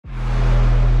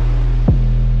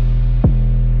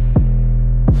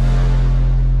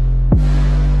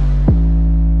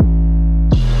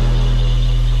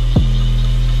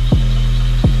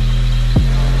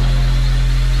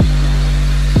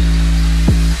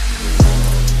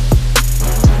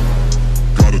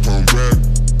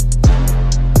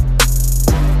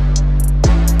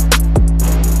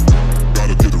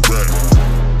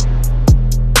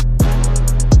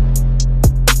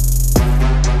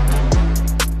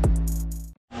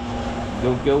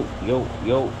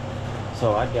Yo.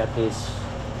 So I got this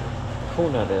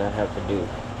kuna that I have to do.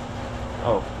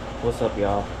 Oh, what's up,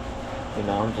 y'all? You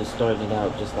know, I'm just starting it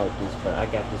out just like this, but I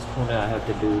got this kuna I have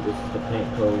to do. This is the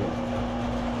paint code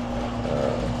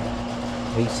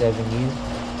V7U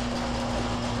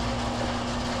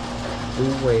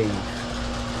Blue Wave.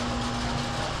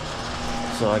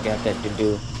 So I got that to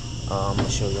do. I'm gonna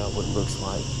show y'all what it looks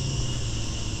like.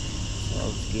 So I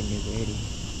was getting it ready.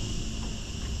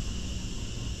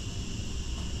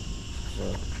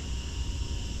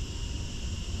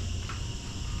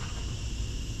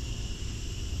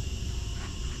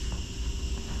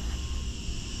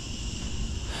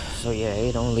 So yeah,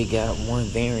 it only got one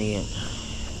variant.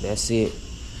 That's it.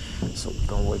 So we're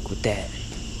gonna work with that.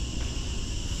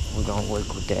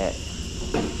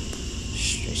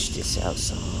 Stretch this out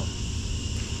some.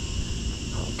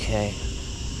 Okay.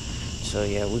 So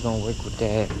yeah, we're gonna work with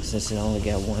that since it only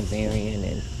got one variant,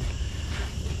 and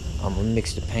I'm gonna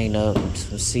mix the paint up,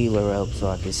 some sealer up so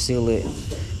I can seal it,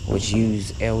 which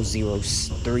use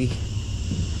L03.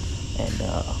 And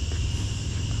yeah,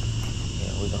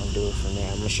 we're gonna do it from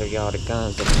there. I'm gonna show y'all the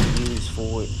guns that I use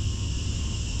for it,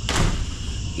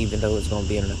 even though it's gonna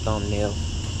be in the thumbnail.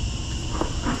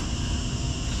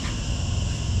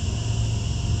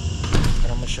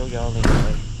 But I'm gonna show y'all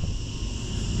anyway.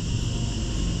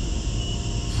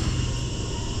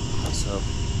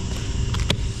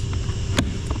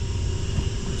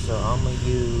 So I'm gonna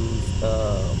use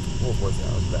what was it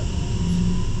I was about to use?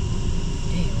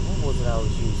 Damn, what was it I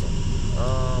was using?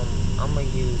 I'm gonna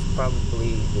use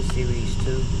probably the Series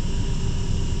 2.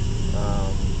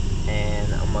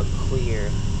 And I'm gonna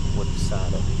clear with the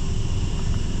Sata.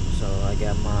 So I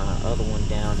got my other one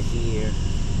down here,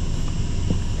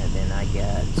 and then I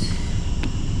got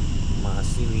my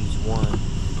Series 1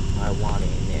 I want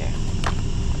in there.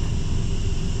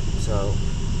 So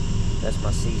that's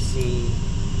my CC.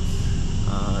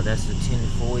 That's the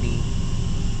 1040.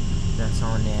 That's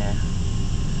on there.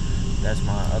 That's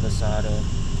my other Sata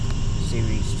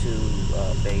Series 2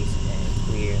 base and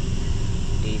clear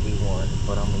DV1.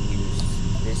 But I'm gonna use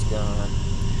this gun,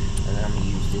 and then I'm gonna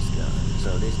use this gun.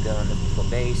 So this gun for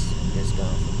base and this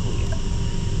gun for clear.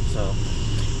 So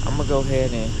I'm gonna go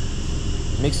ahead and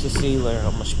mix the sealer.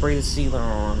 I'm gonna spray the sealer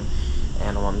on,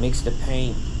 and I'm gonna mix the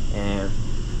paint, and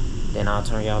then I'll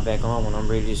turn y'all back on when I'm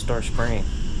ready to start spraying.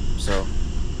 So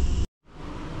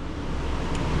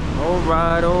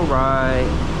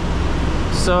alright.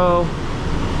 So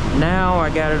now I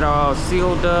got it all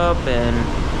sealed up and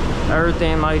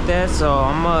everything like that. So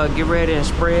I'm gonna get ready and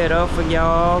spray it up for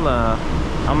y'all.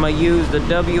 I'm gonna use the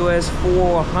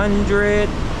Ws-400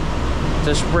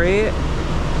 to spray it,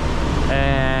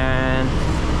 and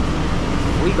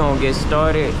we gonna get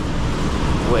started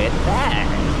with that.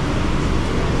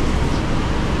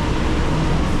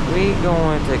 We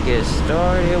going to get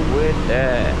started with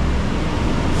that.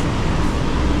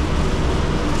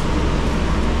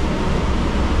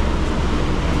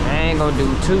 I ain't gonna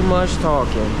do too much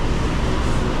talking.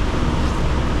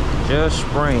 Just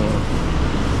spraying.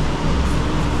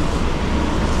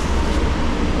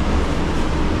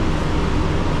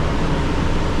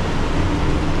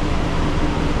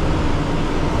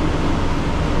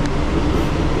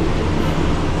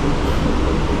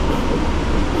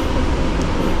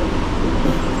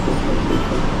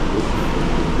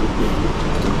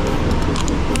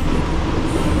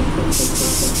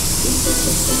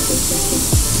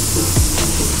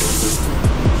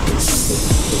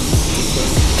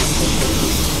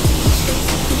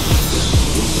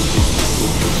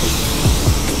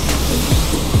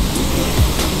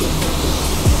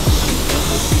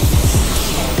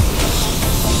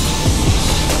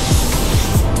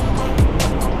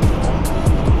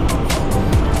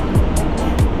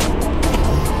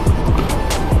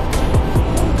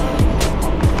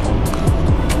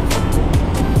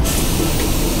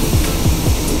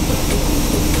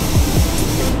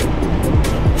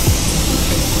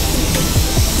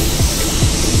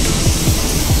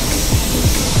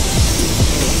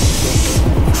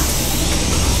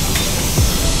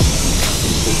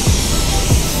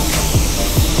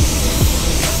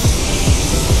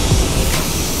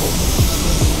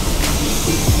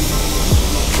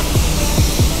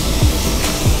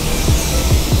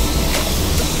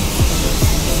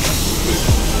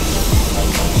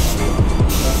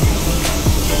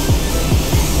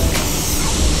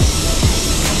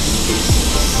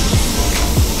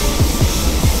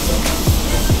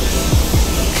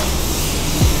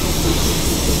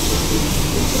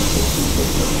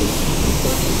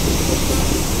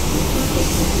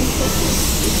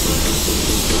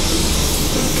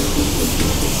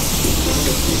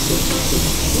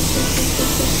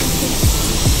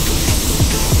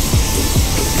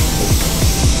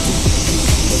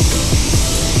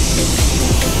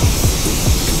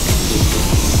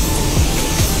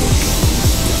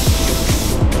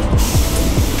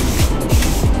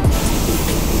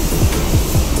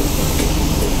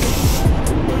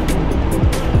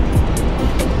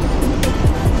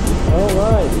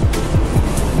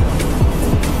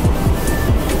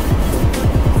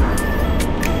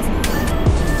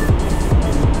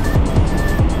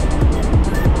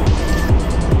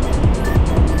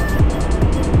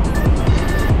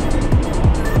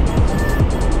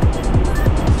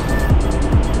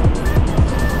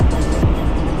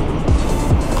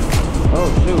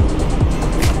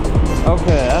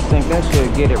 Okay, I think that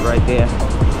should get it right there.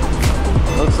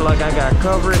 Looks like I got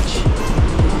coverage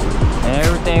and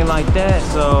everything like that,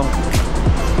 so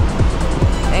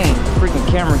dang, freaking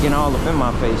camera getting all up in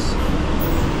my face.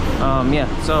 Yeah,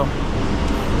 so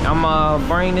I'm gonna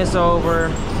bring this over,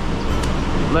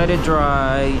 let it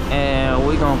dry, and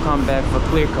we're gonna come back for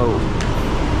clear coat.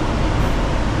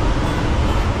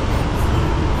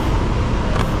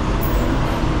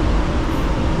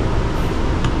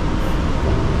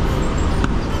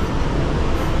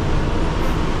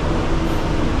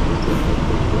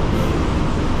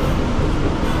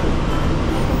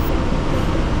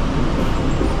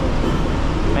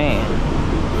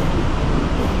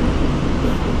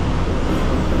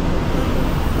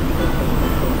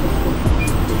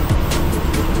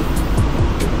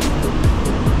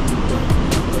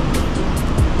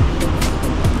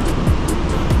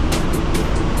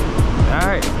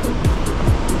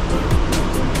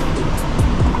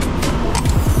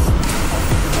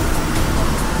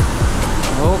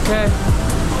 Okay,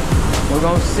 we're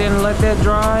gonna sit and let that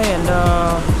dry, and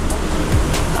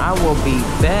I will be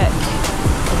back.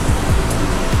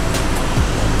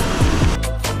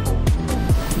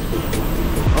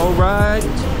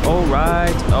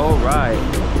 All right.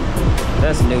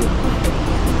 That's new.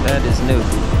 That is new.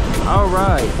 All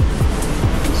right.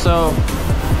 So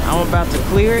I'm about to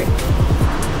clear it.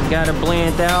 Got it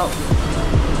blend out,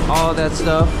 all that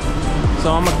stuff.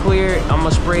 So I'm gonna clear it. I'm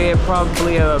gonna spray it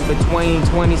probably between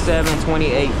 27 and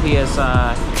 28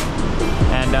 psi,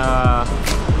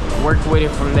 and work with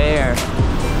it from there.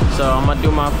 So I'm gonna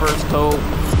do my first coat,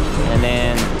 and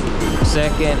then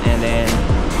second, and then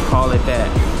call it that.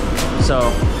 So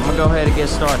I'm gonna go ahead and get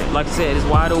started. Like I said, it's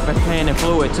wide open pan and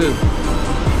fluid too.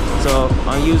 So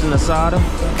I'm using the Sata.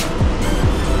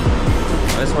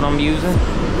 That's what I'm using.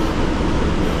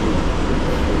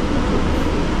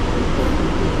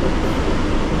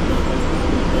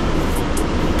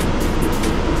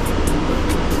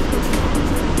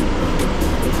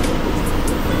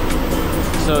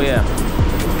 So yeah.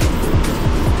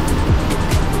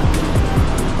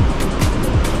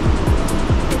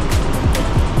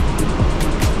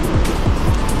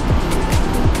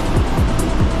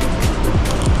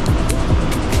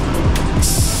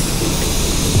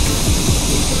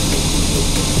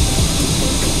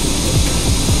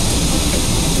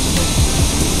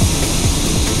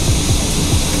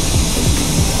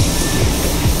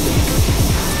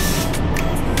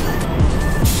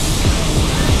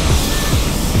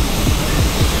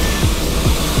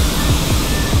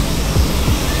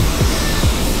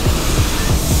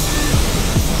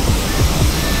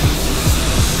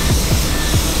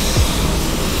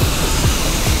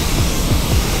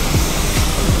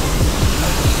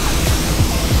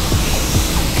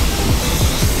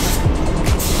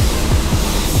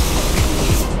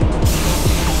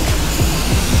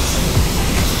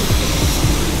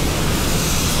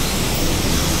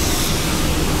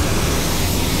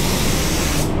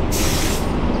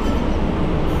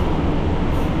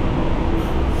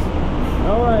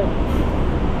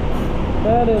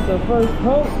 That is the first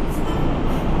coat.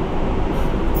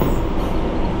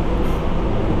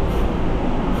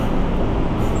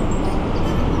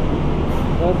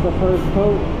 That's the first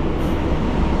coat.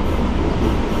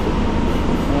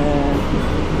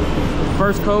 And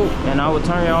first coat, and I will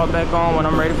turn y'all back on when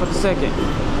I'm ready for the second.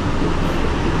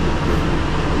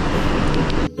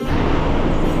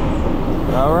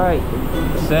 All right,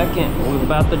 second. We're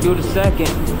about to do the second.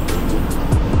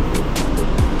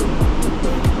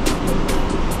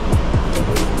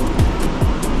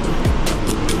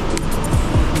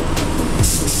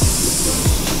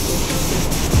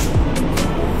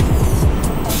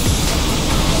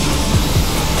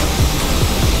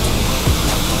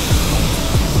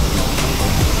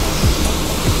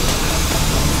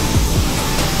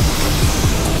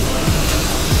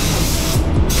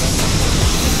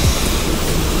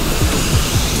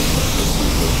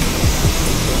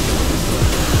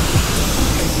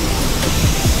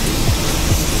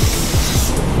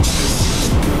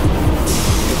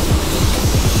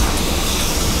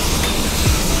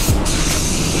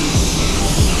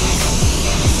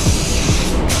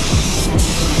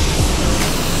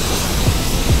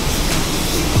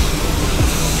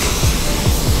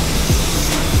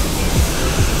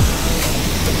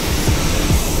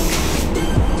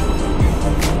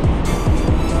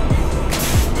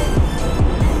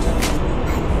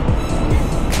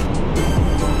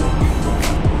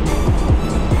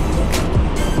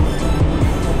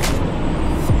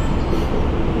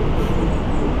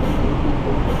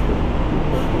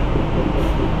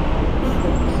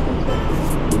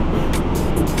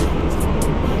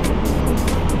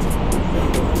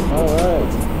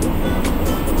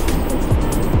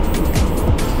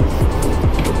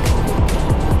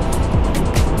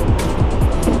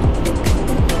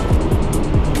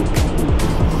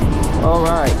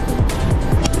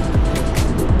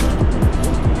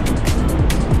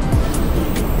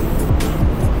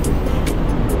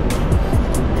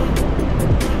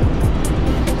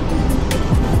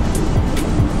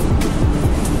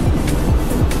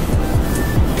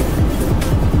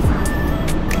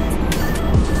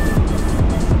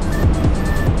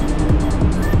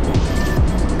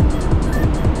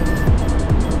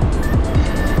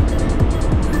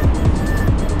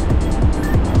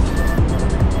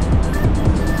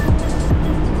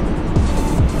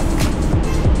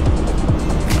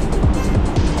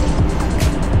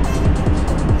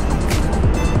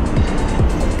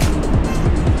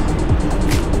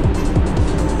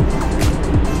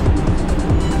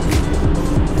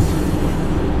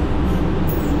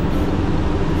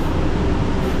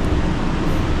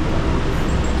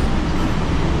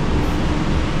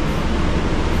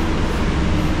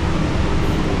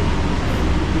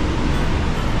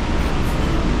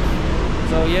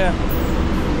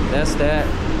 that.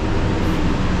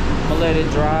 I'm gonna let it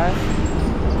dry,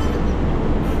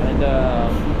 and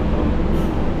I'm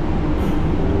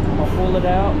gonna pull it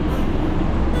out,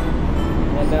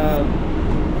 and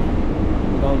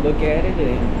we're gonna look at it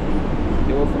and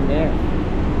do it from there.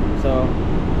 So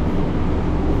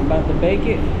I'm about to bake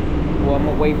it. Well, I'm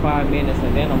gonna wait 5 minutes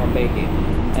and then I'm gonna bake it,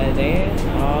 and then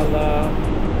I'll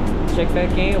check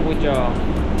back in with y'all.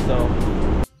 So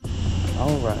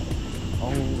all right,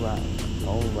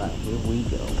 here we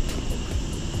go.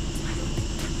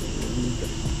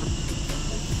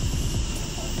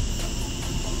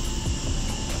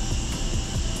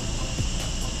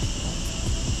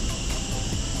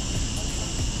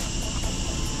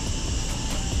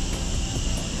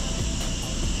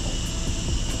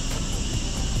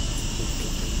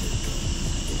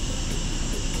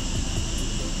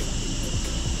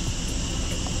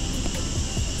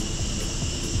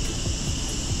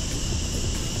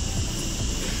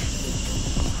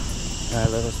 Alright,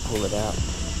 let us pull it out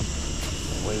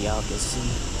where y'all can see.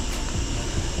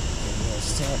 Give me a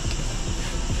sec.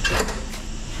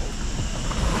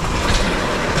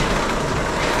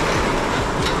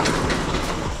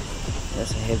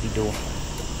 That's a heavy door.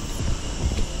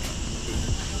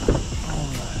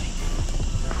 Alright.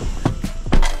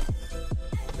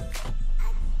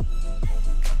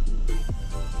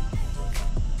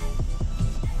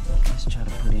 Let's try to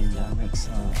put in direct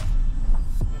sun.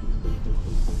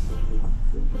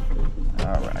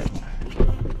 Alright.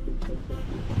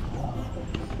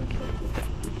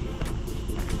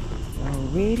 All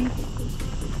ready?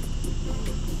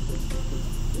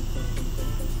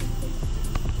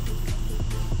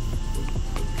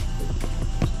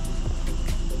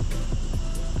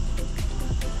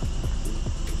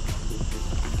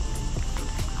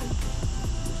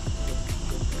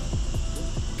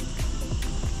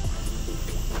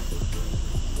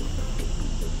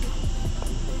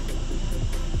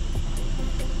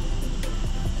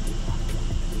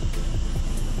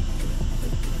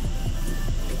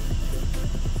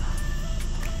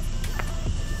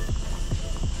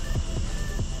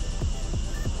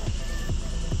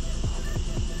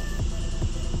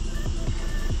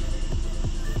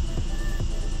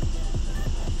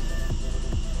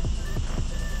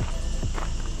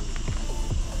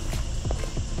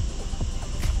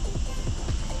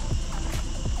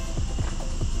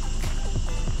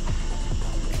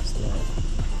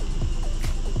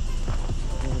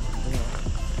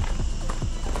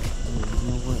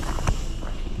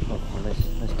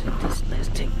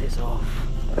 Off.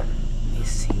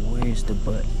 Let's see, where's the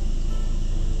butt?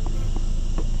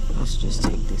 Let's just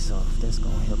take this off. That's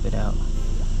gonna help it out.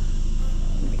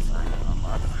 Let me find it on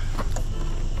my other.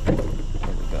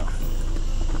 There we go.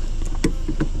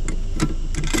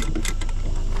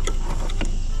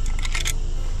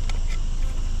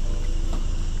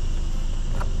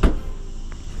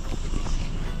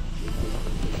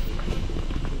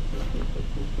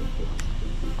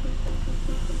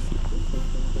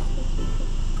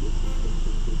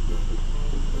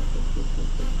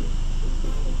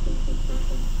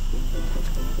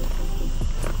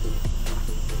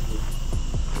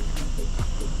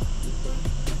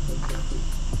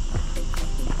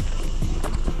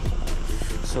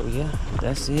 So yeah,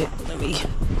 that's it. Let me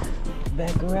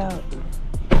back her out.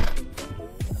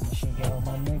 Let me show y'all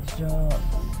my next job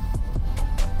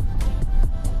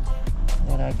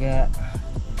that I got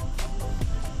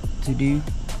to do.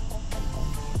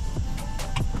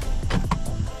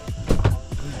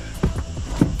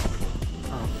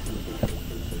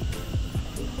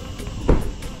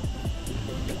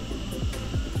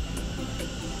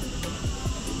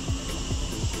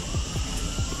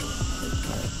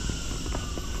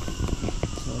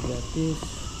 This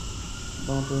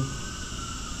bumper,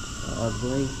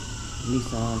 gray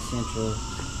Nissan Sentra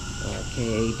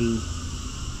KAD,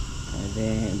 and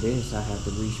then this I have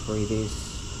to respray this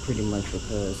pretty much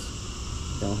because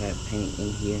I don't have paint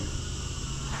in here.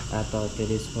 I thought that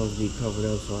it's supposed to be covered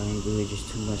up, so I ain't really just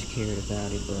too much cared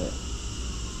about it, but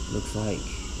looks like,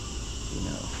 you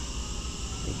know,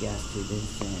 it got to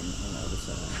this and on the other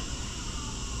side.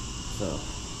 So,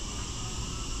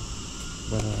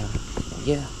 but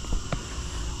yeah.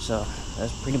 So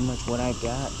that's pretty much what I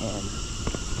got and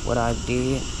what I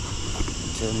did.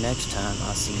 Until next time,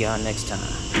 I'll see y'all next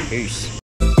time. Peace.